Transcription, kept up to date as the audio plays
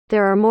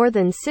There are more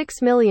than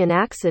 6 million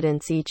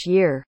accidents each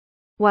year.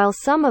 While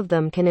some of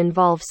them can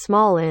involve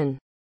small and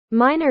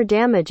minor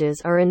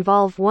damages or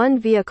involve one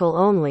vehicle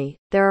only,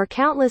 there are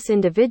countless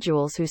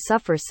individuals who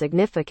suffer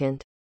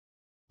significant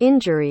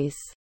injuries.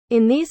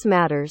 In these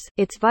matters,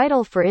 it's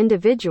vital for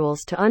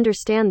individuals to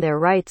understand their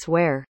rights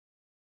where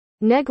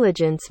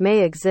negligence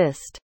may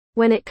exist.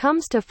 When it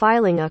comes to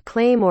filing a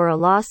claim or a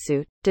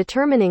lawsuit,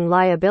 determining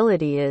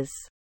liability is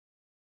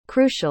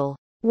crucial.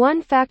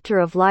 One factor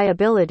of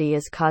liability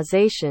is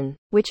causation,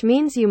 which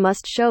means you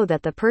must show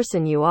that the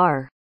person you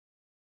are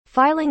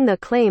filing the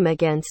claim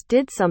against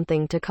did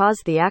something to cause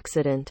the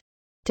accident.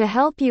 To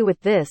help you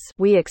with this,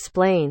 we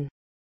explain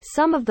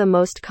some of the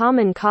most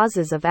common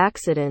causes of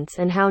accidents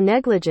and how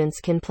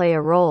negligence can play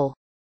a role.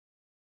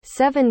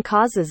 7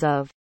 causes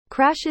of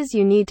crashes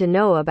you need to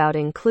know about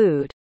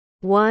include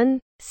 1.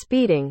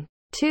 Speeding.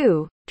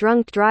 2.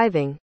 Drunk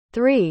driving.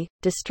 3.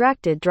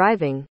 Distracted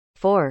driving.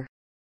 4.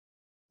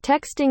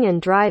 Texting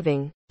and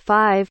driving.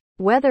 5.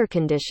 Weather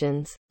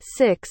conditions.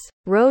 6.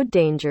 Road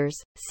dangers.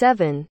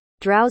 7.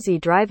 Drowsy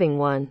driving.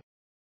 1.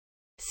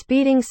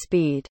 Speeding.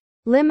 Speed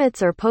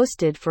limits are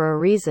posted for a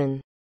reason.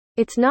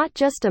 It's not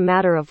just a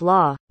matter of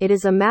law, it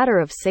is a matter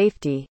of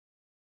safety.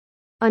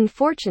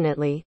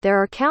 Unfortunately,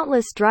 there are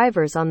countless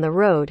drivers on the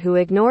road who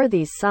ignore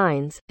these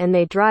signs, and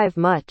they drive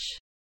much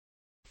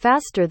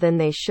faster than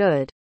they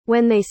should.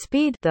 When they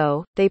speed,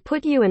 though, they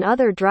put you and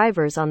other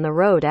drivers on the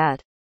road at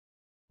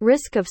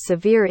risk of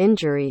severe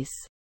injuries.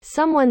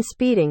 Someone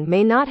speeding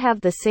may not have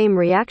the same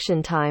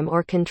reaction time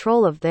or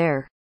control of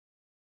their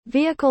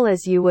vehicle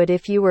as you would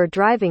if you were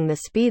driving the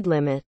speed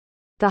limit.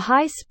 The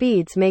high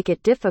speeds make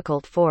it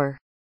difficult for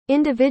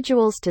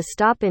individuals to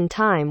stop in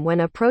time when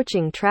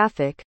approaching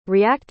traffic,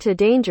 react to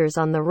dangers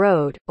on the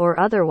road, or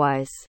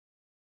otherwise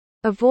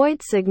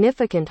avoid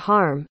significant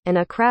harm, and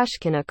a crash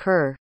can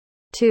occur.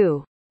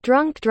 2.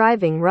 Drunk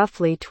driving.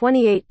 Roughly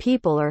 28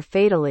 people are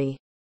fatally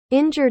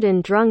injured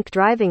in drunk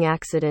driving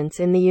accidents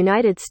in the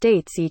United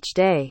States each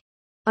day.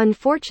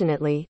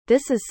 Unfortunately,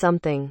 this is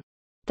something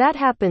that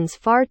happens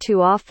far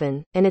too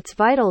often, and it's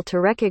vital to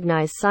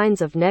recognize signs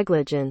of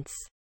negligence.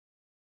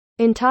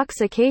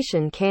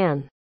 Intoxication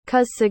can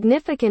cause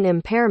significant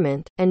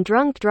impairment, and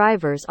drunk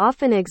drivers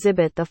often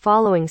exhibit the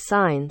following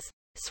signs: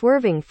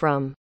 swerving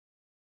from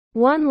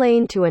one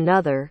lane to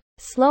another,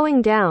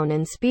 slowing down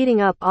and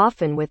speeding up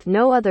often with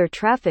no other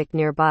traffic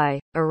nearby,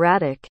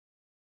 erratic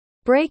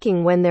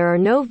braking when there are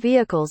no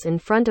vehicles in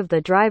front of the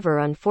driver.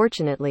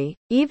 Unfortunately,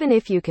 even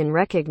if you can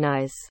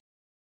recognize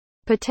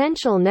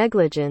potential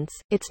negligence,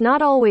 it's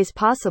not always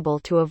possible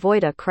to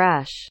avoid a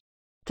crash.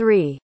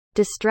 3.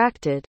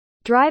 Distracted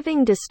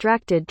driving.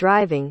 Distracted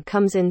driving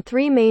comes in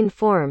 3 main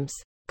forms: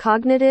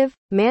 cognitive,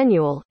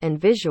 manual, and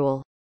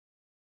visual.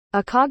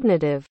 A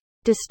cognitive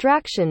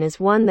distraction is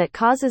one that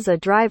causes a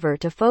driver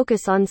to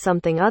focus on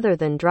something other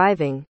than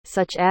driving,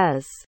 such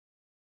as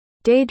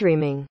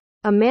daydreaming.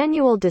 A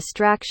manual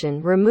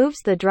distraction removes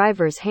the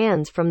driver's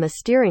hands from the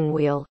steering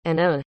wheel, and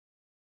a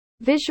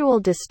visual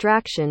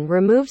distraction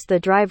removes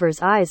the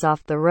driver's eyes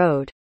off the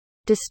road.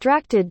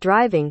 Distracted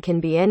driving can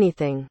be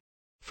anything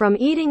from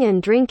eating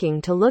and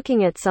drinking to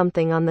looking at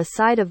something on the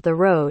side of the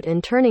road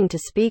and turning to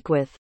speak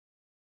with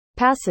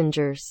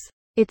passengers.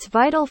 It's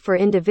vital for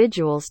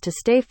individuals to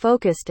stay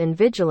focused and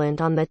vigilant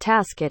on the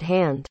task at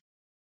hand.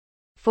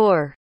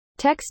 4.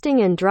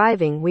 Texting and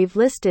driving. We've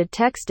listed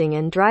texting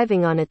and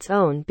driving on its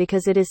own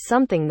because it is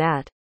something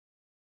that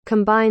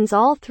combines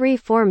all 3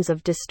 forms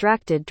of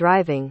distracted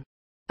driving.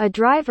 A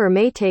driver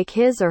may take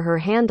his or her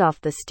hand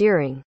off the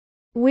steering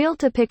wheel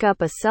to pick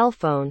up a cell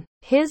phone,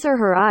 his or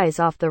her eyes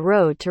off the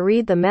road to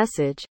read the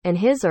message, and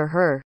his or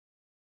her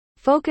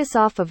focus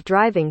off of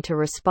driving to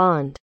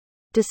respond.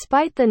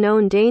 Despite the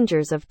known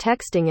dangers of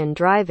texting and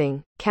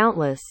driving,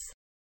 countless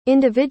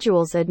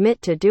individuals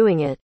admit to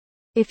doing it.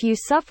 If you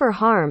suffer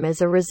harm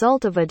as a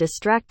result of a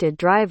distracted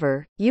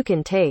driver, you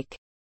can take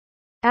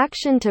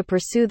action to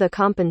pursue the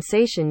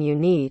compensation you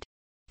need.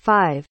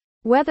 5.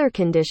 Weather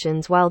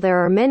conditions. While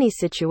there are many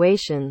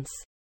situations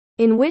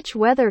in which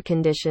weather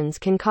conditions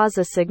can cause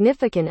a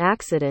significant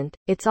accident,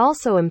 it's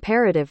also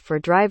imperative for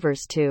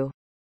drivers to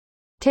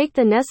take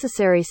the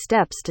necessary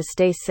steps to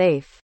stay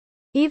safe.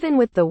 Even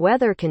with the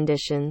weather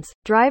conditions,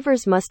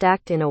 drivers must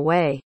act in a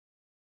way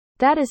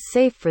that is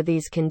safe for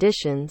these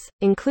conditions,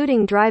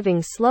 including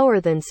driving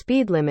slower than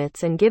speed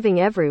limits and giving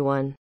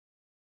everyone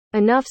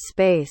enough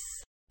space.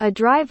 A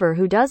driver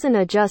who doesn't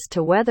adjust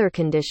to weather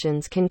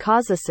conditions can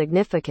cause a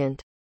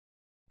significant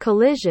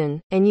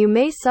collision, and you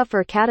may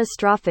suffer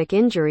catastrophic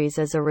injuries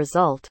as a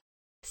result.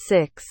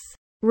 6.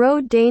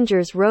 Road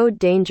dangers. Road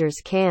dangers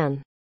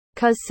can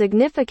cause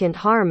significant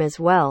harm as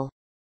well.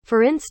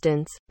 For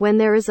instance, when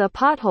there is a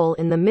pothole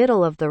in the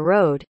middle of the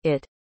road,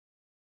 it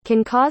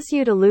can cause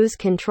you to lose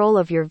control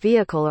of your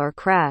vehicle or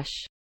crash.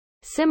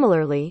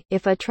 Similarly,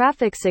 if a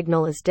traffic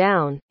signal is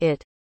down,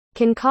 it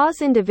can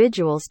cause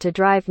individuals to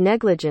drive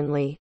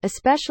negligently,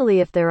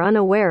 especially if they're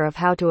unaware of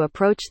how to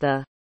approach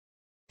the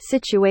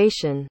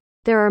situation.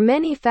 There are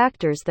many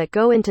factors that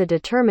go into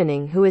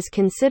determining who is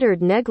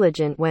considered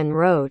negligent when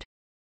road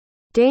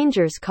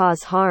Dangers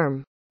cause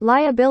harm.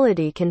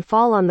 Liability can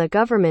fall on the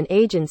government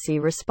agency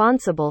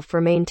responsible for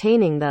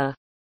maintaining the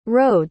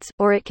roads,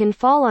 or it can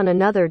fall on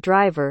another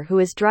driver who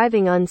is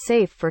driving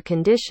unsafe for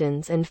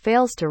conditions and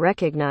fails to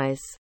recognize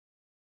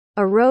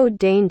a road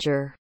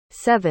danger.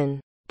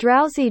 7.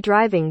 Drowsy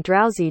driving.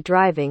 Drowsy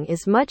driving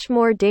is much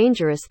more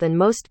dangerous than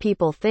most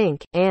people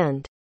think,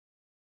 and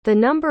the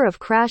number of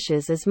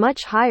crashes is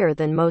much higher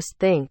than most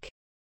think.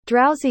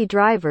 Drowsy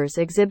drivers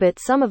exhibit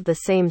some of the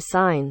same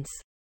signs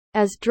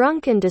as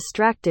drunk and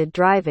distracted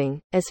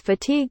driving, as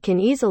fatigue can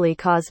easily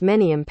cause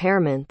many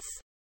impairments.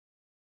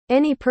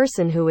 Any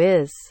person who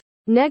is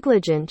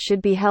negligent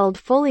should be held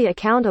fully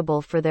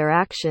accountable for their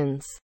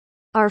actions.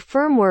 Our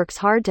firm works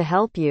hard to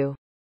help you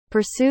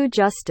pursue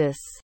justice.